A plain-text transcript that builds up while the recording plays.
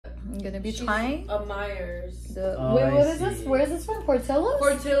I'm gonna be trying a Myers. Wait, what is this? Where is this from? Portillo's?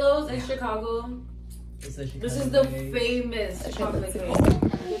 Portillo's in Chicago. This is the famous chocolate cake.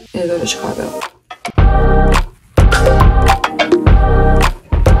 Yeah, go to Chicago.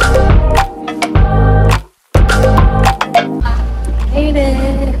 Made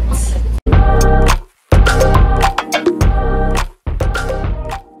it.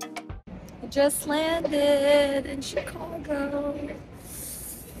 I just landed in Chicago.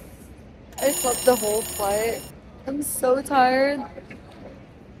 I slept the whole flight. I'm so tired.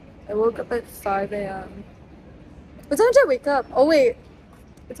 I woke up at 5 a.m. What time did I wake up? Oh wait.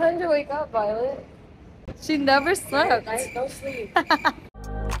 What time did I wake up, Violet? She never slept. No sleep.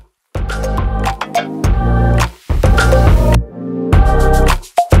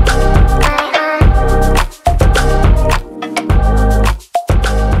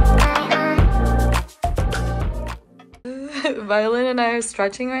 Violet and I are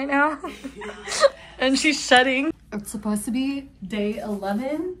stretching right now. And she's shedding. It's supposed to be day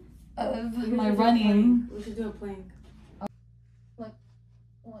 11 of my running. We should do a plank. Like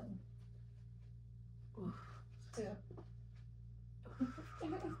 1, 2.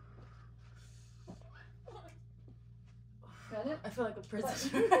 Got it? I feel like a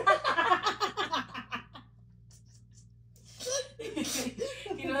prisoner.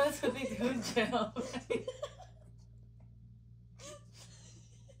 You know that's what they do in jail.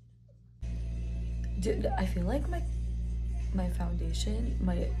 Dude, I feel like my foundation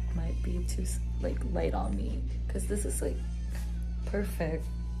might be too like light on me because this is like perfect.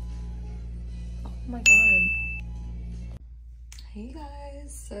 Oh my god. Hey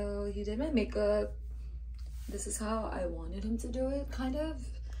guys, so he did my makeup. This is how I wanted him to do it, kind of.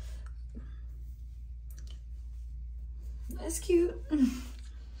 That's cute. I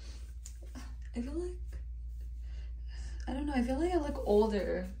feel like, I don't know, I feel like I look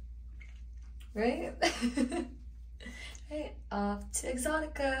older. Right? Right, off to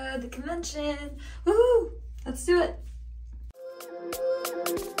Exxotica, the convention. Woohoo! Let's do it.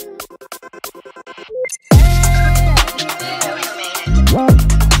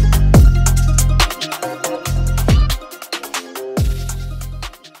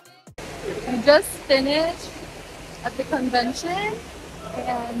 We just finished at the convention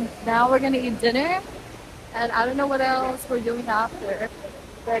and now we're gonna eat dinner and I don't know what else we're doing after.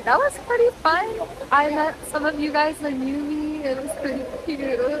 But that was pretty fun. I met some of you guys that knew me. It was pretty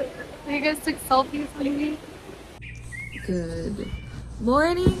cute. You guys took selfies with me. Good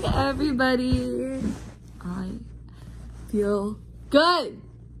morning, everybody. I feel good.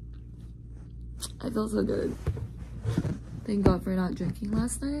 I feel so good. Thank God for not drinking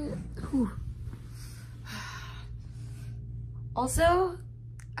last night. Whew. Also,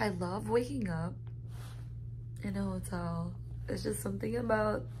 I love waking up in a hotel. There's just something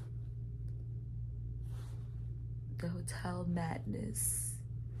about the hotel madness.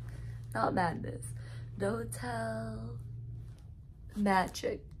 Not madness. The hotel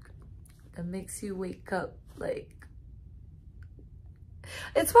magic that makes you wake up like...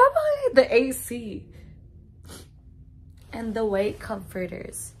 It's probably the AC and the white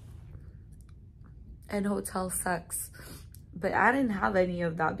comforters and hotel sex. But I didn't have any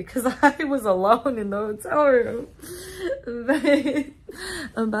of that because I was alone in the hotel room. But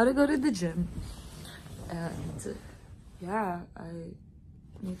I'm about to go to the gym. And yeah, I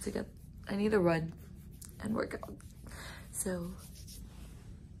need to run and work out. So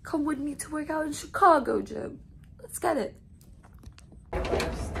come with me to work out in Chicago gym. Let's get it. We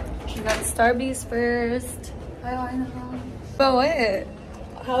got Starbucks first. I know. But what?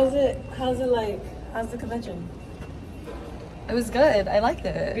 How's it like? How's the convention? It was good. I liked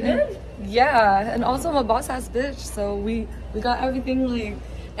it. You did? Yeah, and also I'm a boss ass bitch, so we got everything like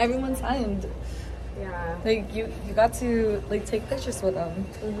everyone signed. Yeah. Like you got to like take pictures with them.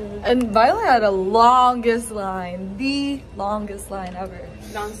 And Violet had the longest line ever.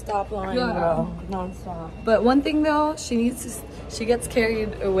 Non-stop line, Yeah. bro. Non-stop. But one thing though, she gets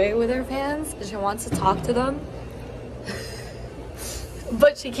carried away with her fans and she wants to talk to them.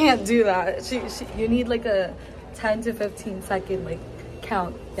 But she can't do that. You need like a 10 to 15 second like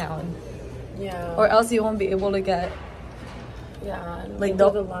countdown. Yeah. Or else you won't be able to get like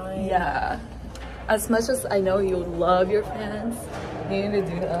the line. Yeah. As much as I know you love your fans, you need to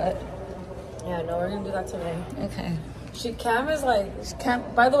do that. Yeah, no, we're gonna do that today. Okay.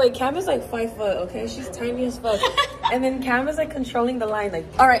 By the way, Cam is like 5 foot, okay? She's tiny as fuck. And then Cam is like controlling the line, like,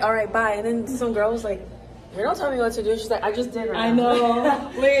 all right, bye. And then some girl was like, you don't tell me what to do. She's like, I just did right I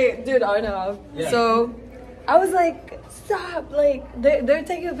know. Wait, dude, I know. Yeah. So I was like, stop, like they're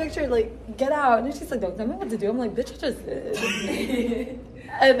taking a picture, like get out. And she's like, don't tell me what to do. I'm like, bitch, I just did.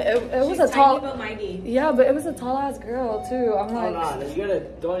 And it was a tall, but mighty. yeah, but it was a tall ass girl too. I'm like, no, you gotta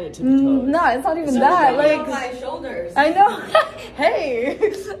go on your tippy toes. no, it's not even that. Like, My shoulders. I know. Hey,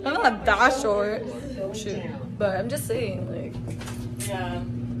 I'm not that short. Shoot, but I'm just saying, like, Yeah.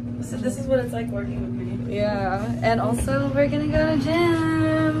 So this is what it's like working with me. yeah. And also, we're gonna go to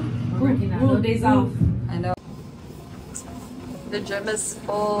gym. We're working out. No days off. I know. The gym is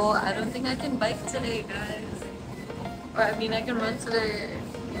full. I don't think I can bike today, guys. Or I mean, I can run today.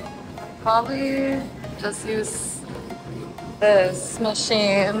 Probably just use this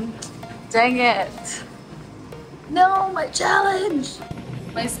machine. Dang it. No, my challenge.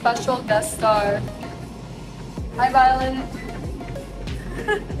 My special guest star. Hi, Violet.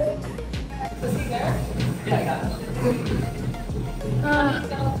 Was he there? Yeah, I got it.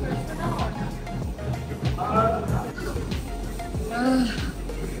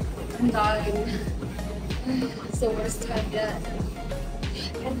 I'm dying. It's the worst time yet.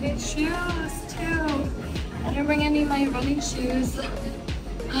 And good shoes too. I didn't bring any of my running shoes.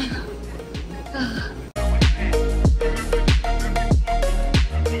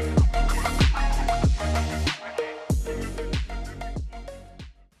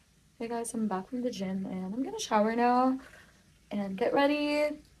 Hey guys, I'm back from the gym and I'm gonna shower now and get ready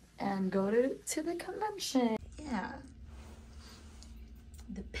and go to the convention. Yeah.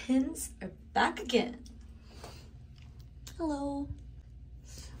 The pins are back again. Hello.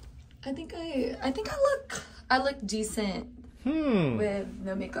 I think I look decent with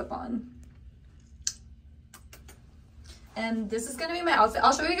no makeup on. And this is gonna be my outfit.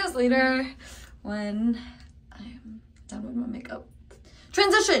 I'll show you guys later when I'm done with my makeup.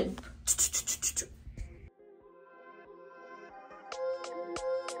 Transition.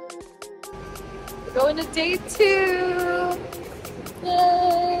 We're going to day 2.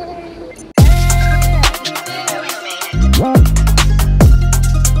 Yay.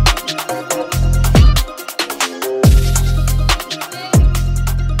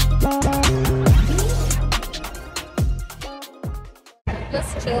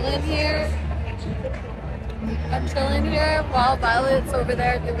 Just chilling here. I'm chilling here while Violet's over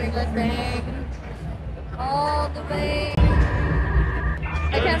there doing her thing. All the way.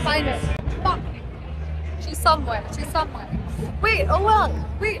 I can't find her. Fuck. She's somewhere. She's somewhere. Wait, oh well.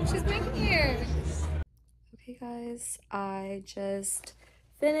 Wait, she's right here. Okay guys, I just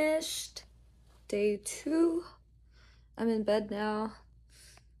finished day 2. I'm in bed now.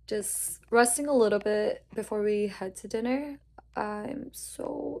 Just resting a little bit before we head to dinner. I'm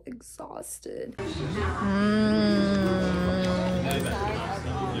so exhausted.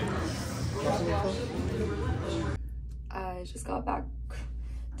 I just got back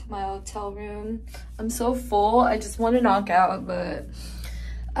to my hotel room. I'm so full. I just want to knock out, but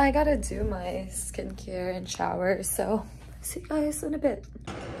I gotta do my skincare and shower. So see you guys in a bit.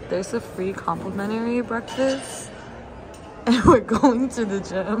 There's a free complimentary breakfast and we're going to the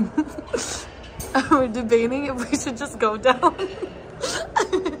gym. We're debating if we should just go down.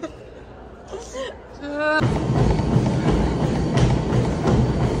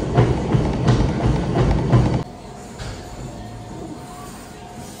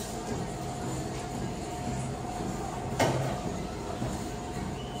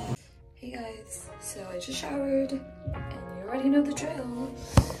 Hey guys, so I just showered and you already know the drill.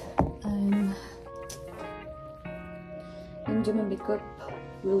 I'm gonna do my makeup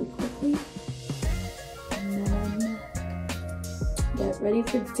really quickly. And then get ready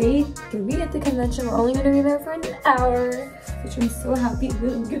for day 3 at the convention. We're only gonna be there for an hour, which I'm so happy.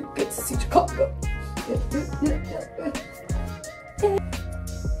 We'll get to see Chicago. Yeah.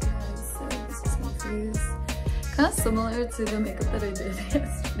 So this is my face. Kind of similar to the makeup that I did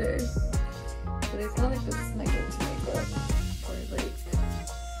yesterday. But I feel like this is my go-to makeup for like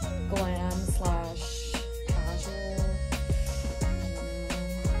glam slash casual.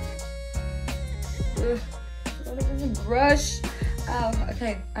 Gotta bring a brush.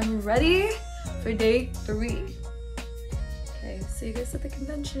 Okay, I'm ready for day 3. Okay, see you guys at the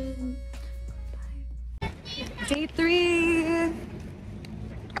convention. Bye. Day 3.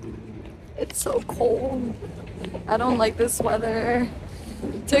 It's so cold. I don't like this weather.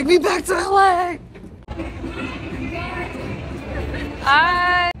 Take me back to LA.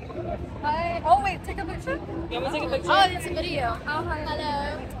 Hi. Hi. Oh wait, take a picture? You want me to take a picture? Oh, it's a video. Oh, hi.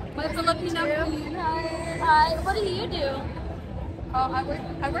 Hello. What's the Filipino queen? Hi. Hi. What do you do? Oh, I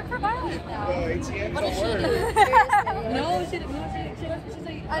work for Violet now. What does she do? No, she's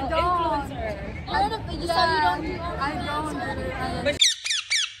like I don't. influencer. I don't know. You said you don't do I don't.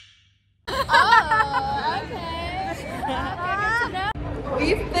 Oh, okay. We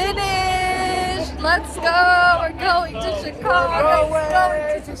finished! Let's go. We're going to Chicago. We're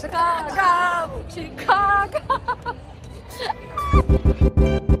going to Chicago. Chicago.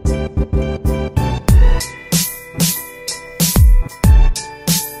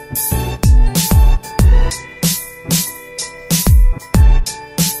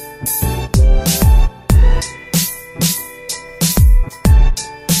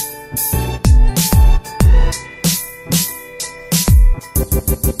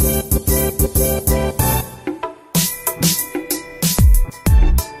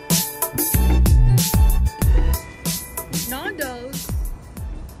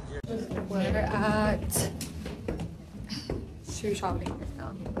 We're at shoe shopping right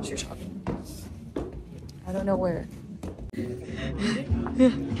now. Shoe shopping. I don't know where. Violet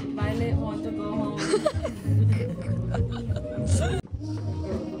wants to go home.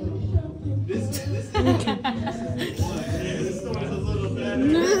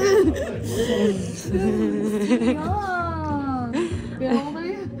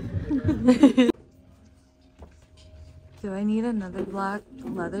 Do I need another black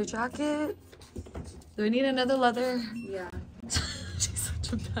leather jacket? Do I need another leather? Yeah. She's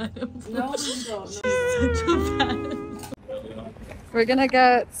such a bad No, influence. no, no. Such a bad. We're gonna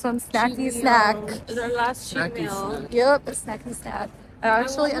get some snacky snack. It's our last cheat meal. Yep, a snacky snack. I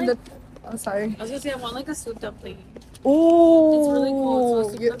actually ended. I'm sorry. I was gonna say I want like a soup dumpling. Ooh. It's really cool.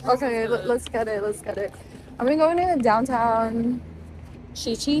 So Yeah, okay, let's get it. Let's get it. Are we going to downtown?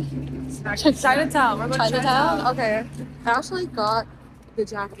 Chichi? Chinatown. We're going to Chinatown? Okay. I actually got the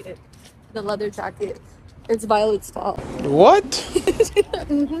jacket, the leather jacket. It's Violet's fault. What?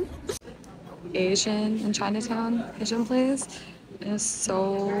 Mhm. Asian in Chinatown, Asian place is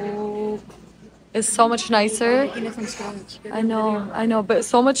so much nicer. I know, but it's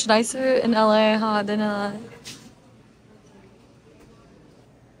so much nicer in LA, huh? Than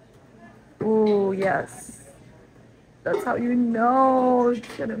Ooh, yes. That's how you know it's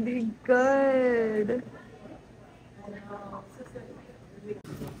gonna be good.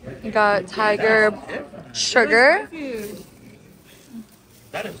 You got tiger sugar.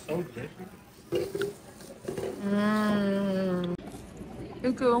 That is so good. Mmm.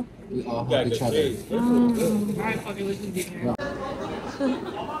 Thank you. We all have each other.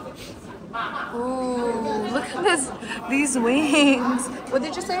 Ooh, look at these wings. What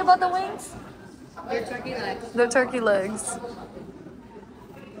did you say about the wings? They're turkey legs. They're turkey legs.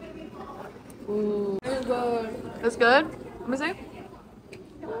 Ooh. It's good. It's good? Let me see.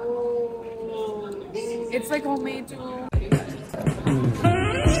 It's like homemade too.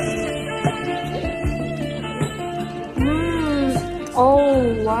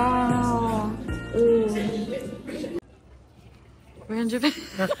 Oh, wow. Ooh. We're in Japan.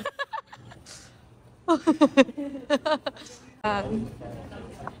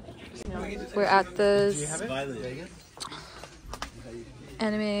 We're at this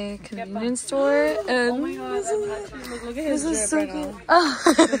anime convenience store, and Oh my god, look at his this is drip so right cute. now. Oh,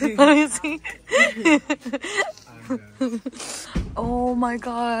 let me see. Oh my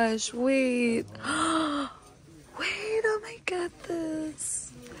gosh! Wait, wait! Oh my god,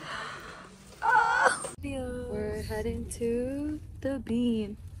 this. Ah. We're heading to the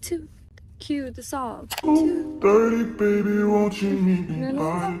bean to cue the song. Dirty baby, won't you meet me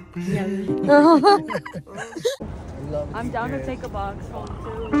by the beach? I'm down to take a box home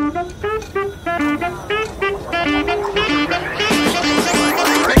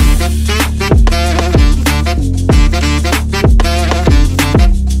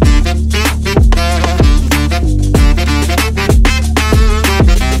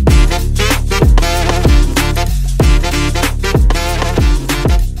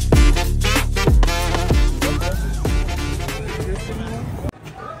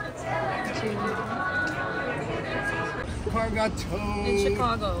Car got towed. in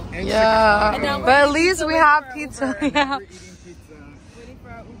Chicago. Yeah, And now we're but at eating least pizza, we waiting have for our pizza. Uber. Yeah. We're eating pizza. Waiting for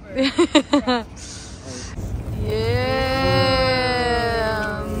our Uber. Yeah.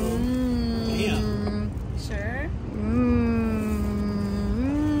 Sure?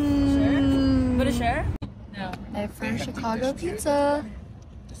 Sure. Want to share? No. A French Chicago pizza.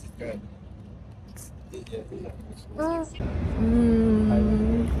 This is good.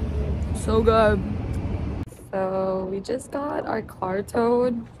 So good. So we just got our car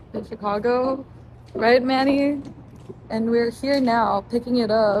towed in Chicago, right, Manny? And we're here now picking it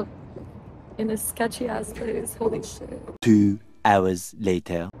up in a sketchy ass place. Holy shit. 2 hours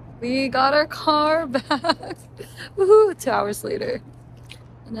later. We got our car back. Woohoo! 2 hours later.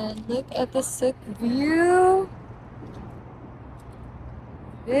 And then look at the sick view.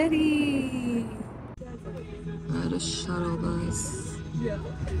 Pretty. At a shuttle bus.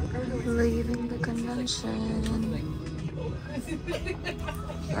 Leaving the convention.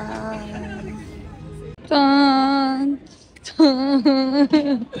 Dun,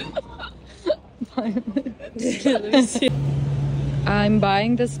 dun. I'm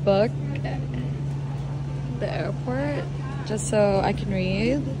buying this book at the airport just so I can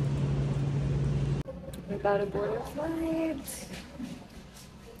read. We're about to board our flight.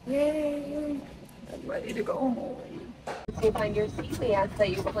 Yay! I'm ready to go home. Once you find your seat, we ask that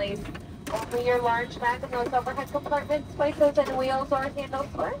you place only your large bag in those overhead compartments, place those in wheels or handles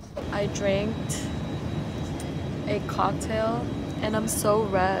first. I drank a cocktail and I'm so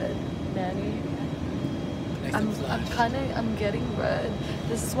red, Manny. I'm getting red.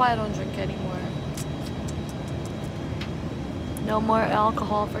 This is why I don't drink anymore. No more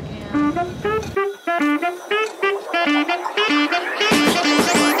alcohol for Cam.